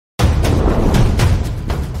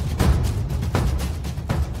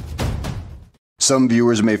Some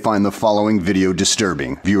viewers may find the following video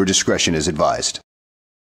disturbing. Viewer discretion is advised.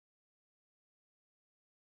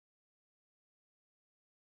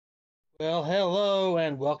 Well, hello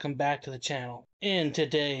and welcome back to the channel. In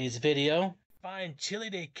today's video, find Chile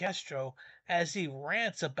de Castro as he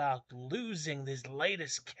rants about losing his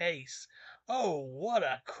latest case. Oh, what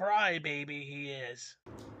a crybaby he is.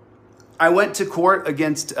 I went to court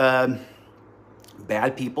against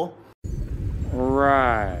bad people.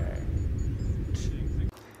 Right.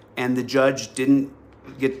 And the judge didn't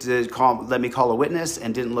get to let me call a witness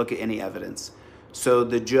and didn't look at any evidence. So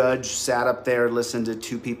the judge sat up there, listened to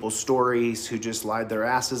two people's stories who just lied their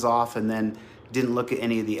asses off and then didn't look at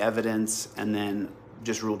any of the evidence and then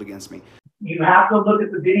just ruled against me. You have to look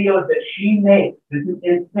at the videos that she makes. This is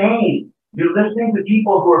insane. You're listening to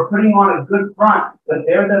people who are putting on a good front, but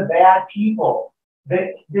they're the bad people.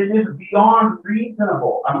 This is beyond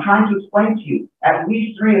reasonable. I'm trying to explain to you. At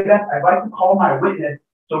least 3 events, I'd like to call my witness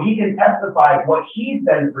so he can testify what he's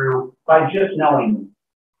been through by just knowing me.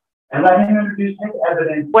 And let him introduce his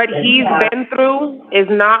evidence. What he's been through is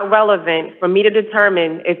not relevant for me to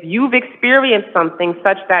determine if you've experienced something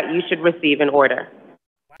such that you should receive an order.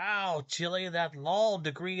 Wow, Chile, that law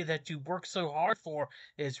degree that you worked so hard for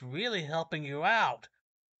is really helping you out.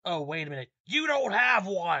 Oh, wait a minute. You don't have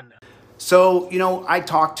one! So, I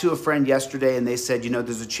talked to a friend yesterday and they said,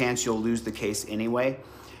 there's a chance you'll lose the case anyway.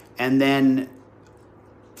 And then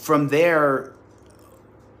from there,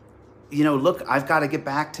 look, I've got to get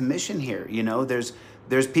back to mission here.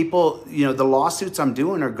 There's people, the lawsuits I'm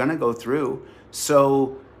doing are going to go through.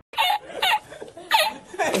 So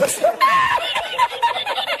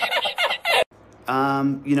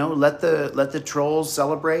let the trolls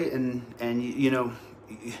celebrate and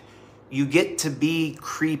you get to be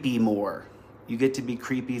creepy more. You get to be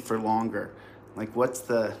creepy for longer. Like it's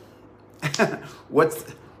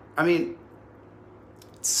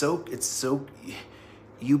so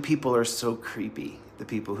you people are so creepy. The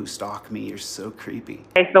people who stalk me are so creepy.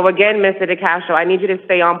 Okay, so again, Mr. DeCastro, I need you to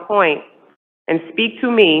stay on point and speak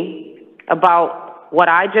to me about what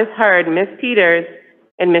I just heard Ms. Peters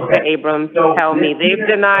and Mr. Abrams tell me. They've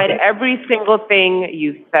denied every single thing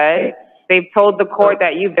you said. They've told the court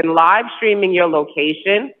that you've been live streaming your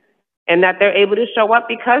location and that they're able to show up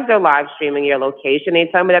because they're live streaming your location. They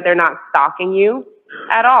tell me that they're not stalking you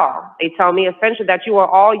at all. They tell me essentially that you are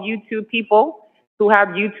all YouTube people who have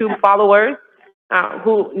YouTube followers,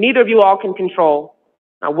 who neither of you all can control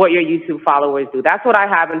what your YouTube followers do. That's what I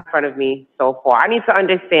have in front of me so far. I need to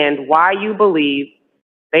understand why you believe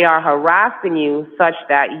they are harassing you such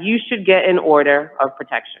that you should get an order of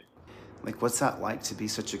protection. Like, what's that like to be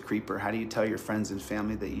such a creeper? How do you tell your friends and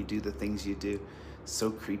family that you do the things you do?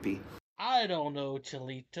 So creepy. I don't know,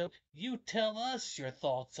 Chalito. You tell us your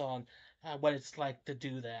thoughts on what it's like to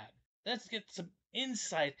do that. Let's get some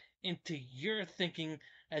insight into your thinking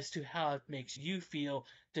as to how it makes you feel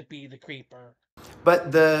to be the creeper.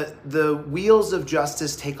 But the wheels of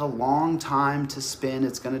justice take a long time to spin.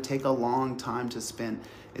 It's going to take a long time to spin.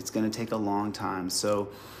 It's going to take a long time. So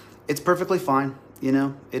it's perfectly fine.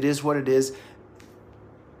 It is what it is.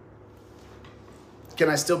 Can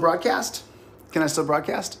I still broadcast? Can I still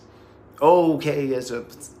broadcast? Okay, so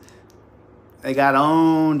they got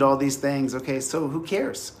owned, all these things. Okay, so who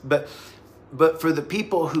cares? But for the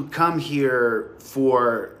people who come here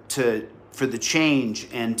for the change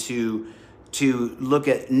and to look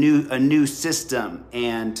at a new system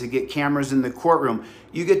and to get cameras in the courtroom,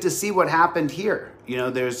 you get to see what happened here.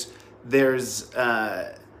 There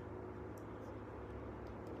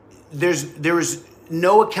was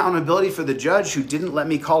no accountability for the judge who didn't let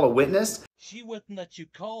me call a witness. She wouldn't let you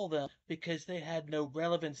call them because they had no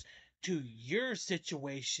relevance to your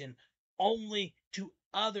situation, only to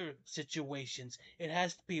other situations. It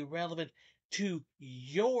has to be relevant to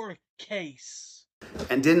your case.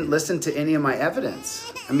 And didn't listen to any of my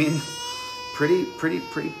evidence. I mean, pretty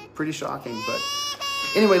shocking. But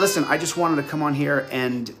anyway, listen, I just wanted to come on here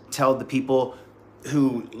and tell the people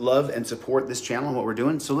who love and support this channel and what we're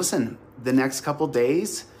doing. So listen, the next couple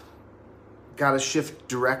days, got to shift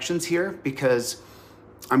directions here because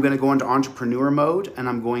I'm going to go into entrepreneur mode and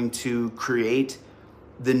I'm going to create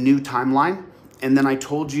the new timeline. And then I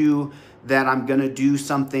told you that I'm going to do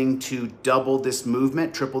something to double this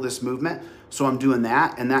movement, triple this movement. So I'm doing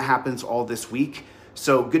that, and that happens all this week.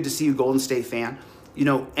 So good to see you, Golden State fan.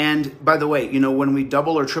 And by the way, when we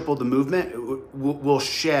double or triple the movement, we'll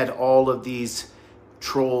shed all of these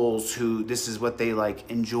trolls who this is what they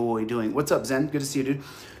enjoy doing. What's up, Zen? Good to see you, dude.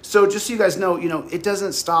 So just so you guys know, it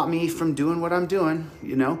doesn't stop me from doing what I'm doing,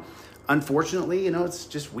 Unfortunately, it's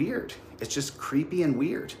just weird. It's just creepy and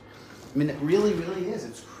weird. I mean, it really, really is.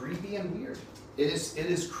 It's creepy and weird. it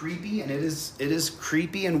is creepy, and it is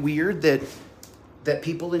creepy and weird that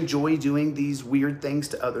people enjoy doing these weird things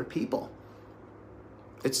to other people.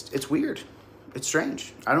 It's weird. It's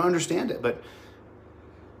strange. I don't understand it, but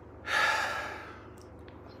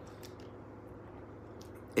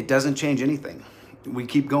it doesn't change anything. We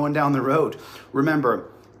keep going down the road. Remember,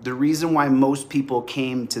 the reason why most people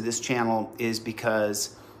came to this channel is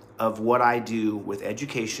because of what I do with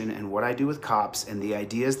education and what I do with cops and the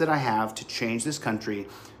ideas that I have to change this country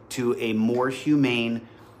to a more humane,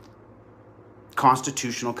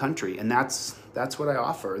 constitutional country. And that's what I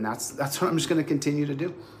offer, and that's what I'm just going to continue to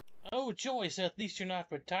do. Oh, Joyce, at least you're not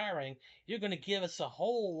retiring. You're going to give us a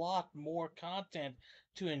whole lot more content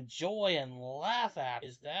to enjoy and laugh at.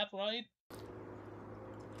 Is that right?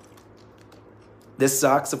 This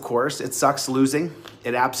sucks, of course. It sucks losing.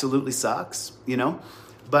 It absolutely sucks, you know?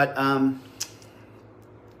 But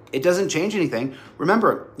it doesn't change anything.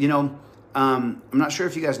 Remember, you know, I'm not sure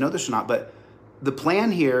if you guys know this or not, but the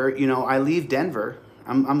plan here, you know, I leave Denver.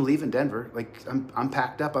 I'm leaving Denver. Like, I'm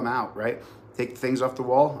packed up. I'm out, right? Take things off the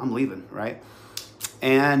wall. I'm leaving, right?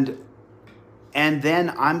 And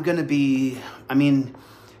then I'm going to be, I mean,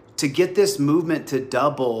 to get this movement to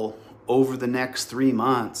double over the next 3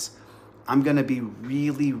 months, I'm going to be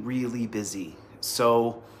really, really busy.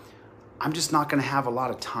 So I'm just not going to have a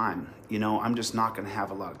lot of time. You know, I'm just not going to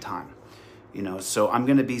have a lot of time. You know, so I'm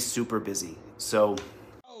going to be super busy. So.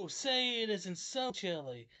 Oh, say it isn't so,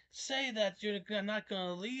 Chili. Say that you're not going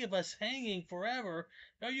to leave us hanging forever.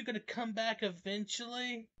 Are you going to come back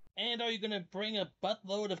eventually? And are you going to bring a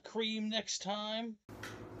buttload of cream next time?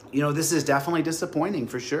 You know, this is definitely disappointing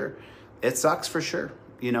for sure. It sucks for sure,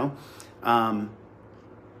 you know.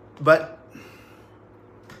 But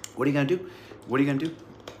what are you going to do? What are you going to do?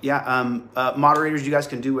 Yeah, moderators, you guys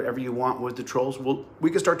can do whatever you want with the trolls. We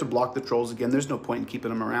can start to block the trolls again. There's no point in keeping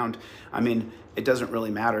them around. I mean, it doesn't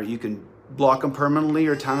really matter. You can block them permanently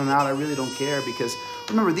or time them out. I really don't care, because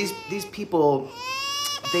remember, these people,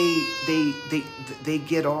 they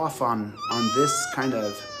get off on this kind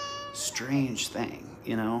of strange thing,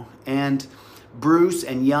 you know. And Bruce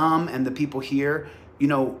and Yum and the people here, you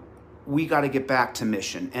know, we got to get back to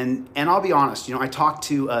mission. And I'll be honest, you know, I talked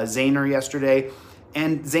to Zayner yesterday.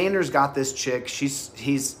 And Zayner's got this chick. He's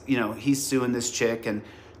suing this chick, and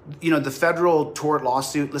you know, the federal tort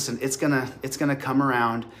lawsuit. Listen, it's gonna come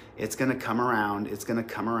around. It's gonna come around. It's gonna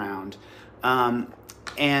come around.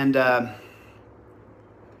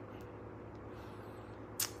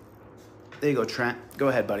 There you go, Trent. Go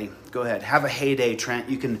ahead, buddy. Go ahead. Have a heyday, Trent.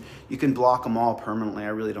 You can block them all permanently.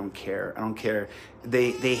 I really don't care. I don't care.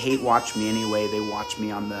 They hate watch me anyway. They watch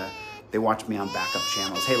me on backup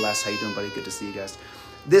channels. Hey Les, how you doing, buddy? Good to see you guys.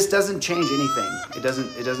 This doesn't change anything.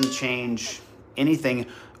 It doesn't change anything.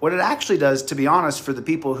 What it actually does, to be honest, for the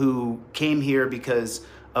people who came here because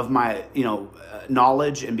of my, you know,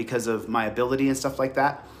 knowledge and because of my ability and stuff like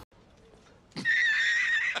that.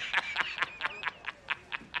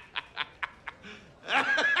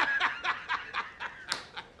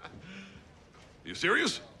 You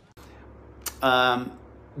serious?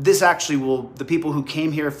 This actually will, the people who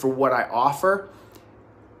came here for what I offer,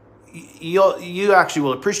 you actually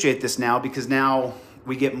will appreciate this now, because now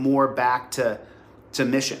we get more back to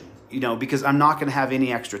mission, you know, because I'm not going to have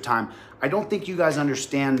any extra time. I don't think you guys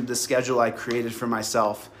understand the schedule I created for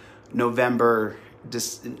myself, October,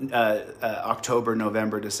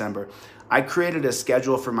 November, December. I created a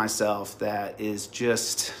schedule for myself that is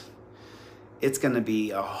just, it's going to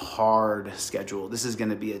be a hard schedule. This is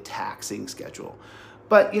going to be a taxing schedule.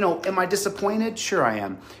 But, you know, am I disappointed? Sure I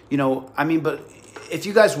am. You know, I mean, but if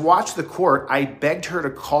you guys watch the court, I begged her to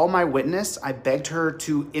call my witness. I begged her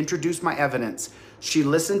to introduce my evidence. She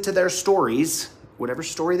listened to their stories, whatever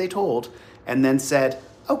story they told, and then said,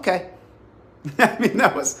 okay. I mean,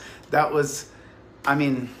 that was, I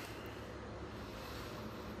mean,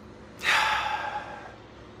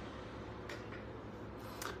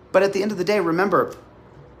 but at the end of the day, remember,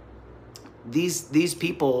 these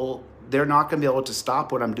people, they're not going to be able to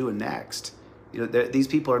stop what I'm doing next. You know, these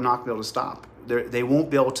people are not going to be able to stop. They won't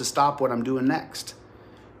be able to stop what I'm doing next.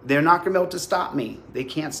 They're not going to be able to stop me. They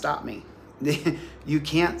can't stop me. You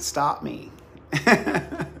can't stop me.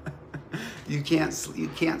 You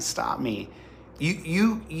can't stop me.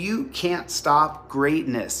 You can't stop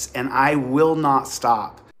greatness, and I will not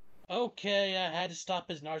stop. Okay, I had to stop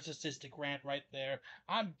his narcissistic rant right there.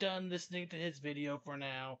 I'm done listening to his video for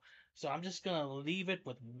now. So I'm just going to leave it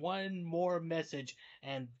with one more message,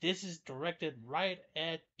 and this is directed right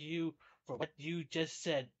at you for what you just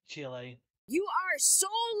said, Chile. You are so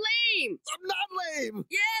lame! I'm not lame!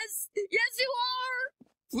 Yes! Yes, you are!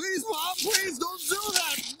 Please, Mom, please don't do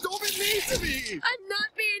that! Don't be mean to me! I'm not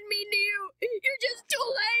being mean to you. You're just too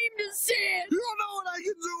lame to see it. You don't know what I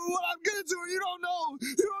can do, what I'm gonna do, and you don't know.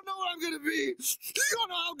 You don't know what I'm gonna be. You don't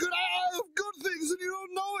know how good I have good things, and you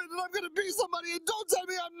don't know it, and I'm gonna be somebody, and don't tell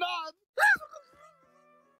me I'm not.